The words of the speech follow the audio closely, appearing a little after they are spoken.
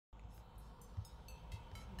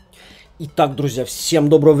Итак, друзья, всем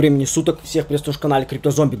доброго времени суток, всех приветствую на канале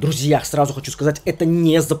Криптозомби. Друзья, сразу хочу сказать, это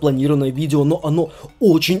не запланированное видео, но оно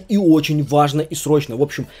очень и очень важно и срочно. В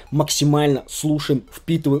общем, максимально слушаем,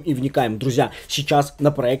 впитываем и вникаем. Друзья, сейчас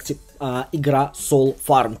на проекте игра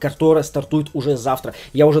Solfarm, которая стартует уже завтра.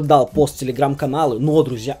 Я уже дал пост в телеграм-каналы, но,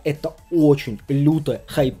 друзья, это очень лютая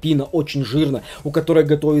хайпина, очень жирная, у которой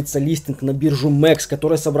готовится листинг на биржу Max,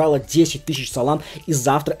 которая собрала 10 тысяч Solane, и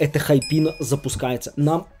завтра эта хайпина запускается.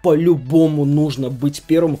 Нам по-любому нужно быть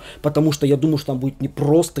первым, потому что я думаю, что там будет не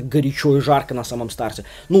просто горячо и жарко на самом старте.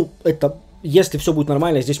 Ну, это... Если все будет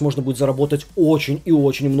нормально, здесь можно будет заработать очень и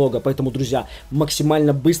очень много. Поэтому, друзья,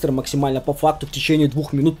 максимально быстро, максимально по факту, в течение 2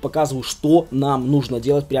 минут показываю, что нам нужно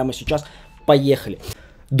делать прямо сейчас. Поехали!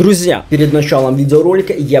 Друзья, перед началом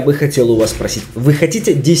видеоролика я бы хотел у вас спросить, вы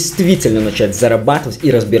хотите действительно начать зарабатывать и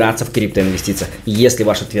разбираться в криптоинвестициях? Если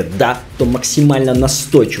ваш ответ да, то максимально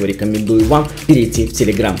настойчиво рекомендую вам перейти в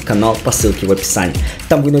телеграм-канал по ссылке в описании.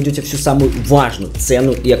 Там вы найдете всю самую важную,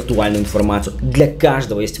 ценную и актуальную информацию. Для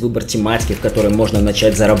каждого есть выбор тематики, в которой можно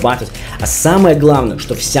начать зарабатывать. А самое главное,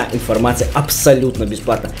 что вся информация абсолютно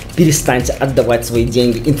бесплатна. Перестаньте отдавать свои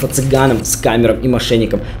деньги инфо-цыганам, скамерам и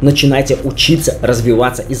мошенникам. Начинайте учиться,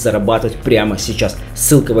 развиваться и зарабатывать прямо сейчас.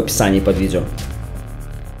 Ссылка в описании под видео.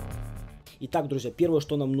 Итак, друзья, первое,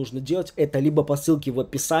 что нам нужно делать, это либо по ссылке в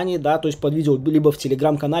описании, да, то есть под видео, либо в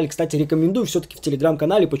телеграм-канале. Кстати, рекомендую все-таки в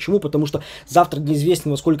телеграм-канале. Почему? Потому что завтра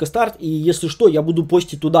неизвестно, во сколько старт, и если что, я буду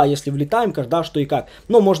постить туда, если влетаем, когда, что и как.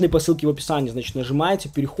 Но можно и по ссылке в описании, значит, нажимаете,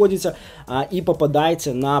 переходите и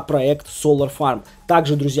попадаете на проект Solfarm.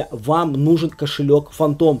 Также, друзья, вам нужен кошелек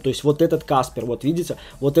Фантом, то есть вот этот Каспер, вот видите,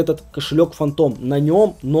 вот этот кошелек Фантом, на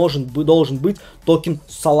нем должен быть токен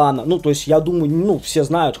Solane. Ну, то есть я думаю, ну, все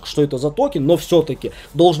знают, что это за токен, но все-таки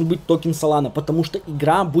должен быть токен Solane, потому что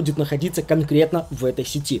игра будет находиться конкретно в этой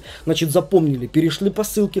сети. Значит, запомнили, перешли по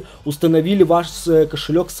ссылке, установили ваш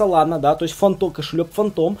кошелек Solane, да, то есть кошелек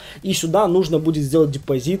Фантом, и сюда нужно будет сделать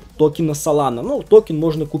депозит токена Solane. Ну, токен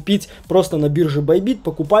можно купить просто на бирже Bybit,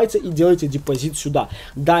 покупайте и делайте депозит сюда.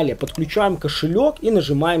 Далее подключаем кошелек и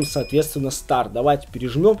нажимаем, соответственно, старт. Давайте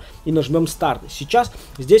пережмем и нажмем старт. Сейчас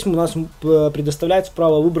здесь у нас предоставляется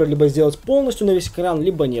право выбора либо сделать полностью на весь экран,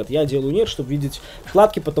 либо нет. Я делаю нет, чтобы видеть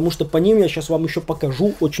вкладки, потому что по ним я сейчас вам еще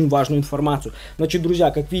покажу очень важную информацию. Значит,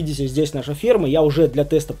 друзья, как видите, здесь наша ферма. Я уже для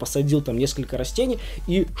теста посадил там несколько растений.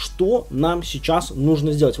 И что нам сейчас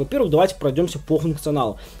нужно сделать? Во-первых, давайте пройдемся по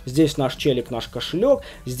функционалу. Здесь наш челик, наш кошелек.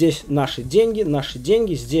 Здесь наши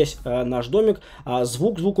деньги. Здесь наш домик.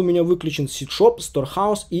 Звук у меня выключен, сидшоп,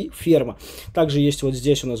 сторхаус и ферма. Также есть вот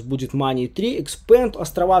здесь у нас будет Money 3, Expand,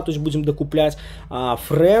 острова, то есть будем докуплять.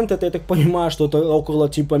 Friend, это я так понимаю, что это около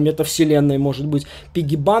типа метавселенной может быть.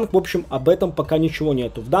 Piggy Bank, в общем, об этом пока ничего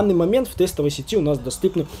нету. В данный момент в тестовой сети у нас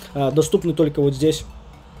доступны только вот здесь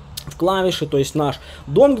в клавиши, то есть наш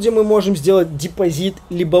дом, где мы можем сделать депозит,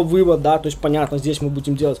 либо вывод, да, то есть понятно, здесь мы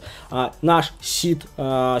будем делать наш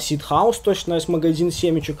сид-хаус, точно есть магазин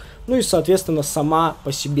семечек, ну и, соответственно, сама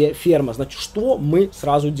по себе ферма. Значит, что мы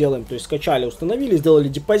сразу делаем? То есть скачали, установили, сделали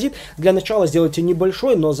депозит. Для начала сделайте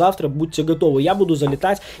небольшой, но завтра будьте готовы. Я буду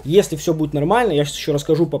залетать, если все будет нормально, я сейчас еще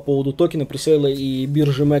расскажу по поводу токена, пресейла и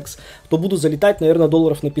биржи Max, то буду залетать, наверное,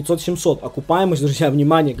 долларов на 500-700. Окупаемость, друзья,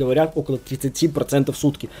 внимание, говорят, около 30% в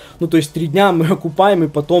сутки. Ну, то есть 3 дня мы окупаем и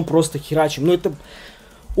потом просто херачим. Ну, это...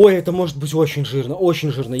 Ой, это может быть очень жирно, очень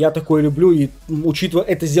жирно. Я такое люблю, и учитывая,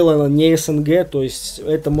 это сделано не СНГ, то есть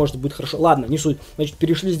это может быть хорошо. Ладно, не суть. Значит,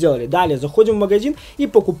 перешли, сделали. Далее заходим в магазин и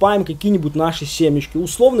покупаем какие-нибудь наши семечки.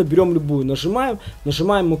 Условно берем любую, нажимаем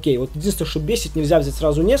ОК. Вот единственное, что бесит, нельзя взять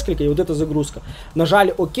сразу несколько, и вот эта загрузка.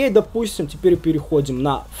 Нажали ОК, допустим, теперь переходим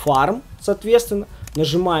на фарм, соответственно.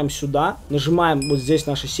 Нажимаем сюда, нажимаем вот здесь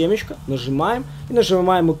наше семечко, нажимаем и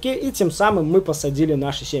нажимаем ОК, и тем самым мы посадили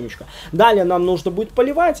наше семечко. Далее нам нужно будет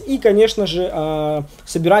поливать и, конечно же,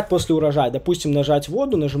 собирать после урожая. Допустим, нажать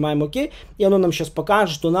воду, нажимаем ОК, и оно нам сейчас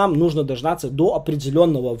покажет, что нам нужно дождаться до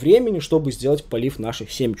определенного времени, чтобы сделать полив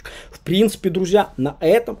наших семечек. В принципе, друзья, на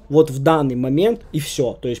этом вот в данный момент и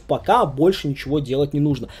все. То есть пока больше ничего делать не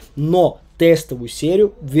нужно. Но тестовую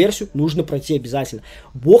версию нужно пройти обязательно.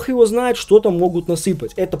 Бог его знает, что там могут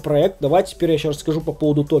насыпать. Это проект, давайте теперь я сейчас расскажу по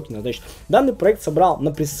поводу токена. Значит, данный проект собрал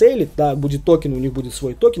на пресейле, да, будет токен, у них будет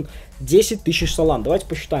свой токен, 10 тысяч Solane. Давайте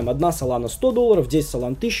посчитаем. Одна Solane $100, 10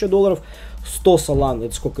 Solane $1000. 100 Solane,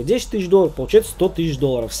 это сколько? 10 тысяч долларов, получается 100 тысяч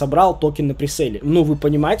долларов. Собрал токен на преселе. Ну, вы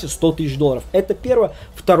понимаете, 100 тысяч долларов. Это первое.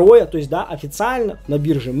 Второе, то есть, да, официально на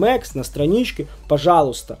бирже MEX, на страничке,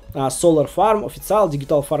 пожалуйста, Solfarm, официал,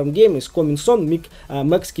 Digital Farm Game, из Coming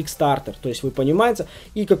MEX Kickstarter. То есть, вы понимаете,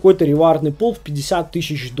 и какой-то ревардный пул в 50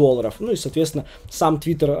 тысяч долларов. Ну, и, соответственно, сам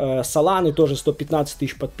твиттер Solane, тоже 115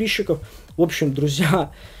 тысяч подписчиков. В общем, друзья,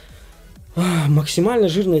 максимально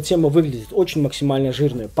жирная тема выглядит, очень максимально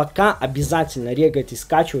жирная. Пока обязательно регайте,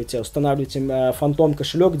 скачивайте, устанавливайте фантом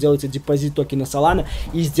кошелек, делайте депозит токена Solane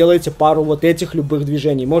и сделайте пару вот этих любых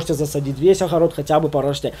движений. Можете засадить весь огород, хотя бы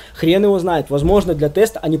порожьте. Хрен его знает, возможно для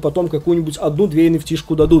теста они потом какую-нибудь одну-две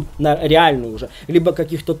NFT-шку дадут, на реальную уже, либо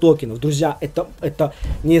каких-то токенов. Друзья, это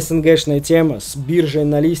не СНГшная тема, с биржей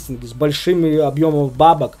на листинге, с большими объемами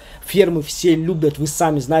бабок. Фермы все любят, вы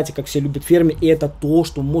сами знаете, как все любят фермы, и это то,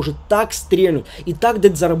 что может так стрельнуть и так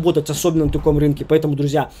дать заработать, особенно на таком рынке. Поэтому,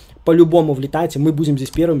 друзья, по-любому влетайте, мы будем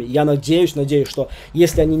здесь первыми. Я надеюсь, что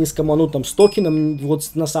если они не скоманут там с токеном вот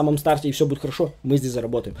на самом старте и все будет хорошо, мы здесь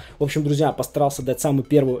заработаем. В общем, друзья, постарался дать самую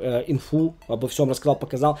первую инфу, обо всем рассказал,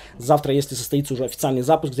 показал. Завтра, если состоится уже официальный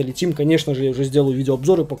запуск, залетим, конечно же, я уже сделаю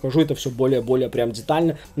видеообзор и покажу это все более прям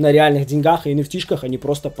детально на реальных деньгах и NFT-шках, а не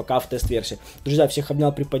просто пока в тест-версии. Друзья, всех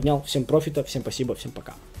обнял, приподнял, всем профита, всем спасибо, всем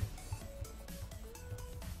пока.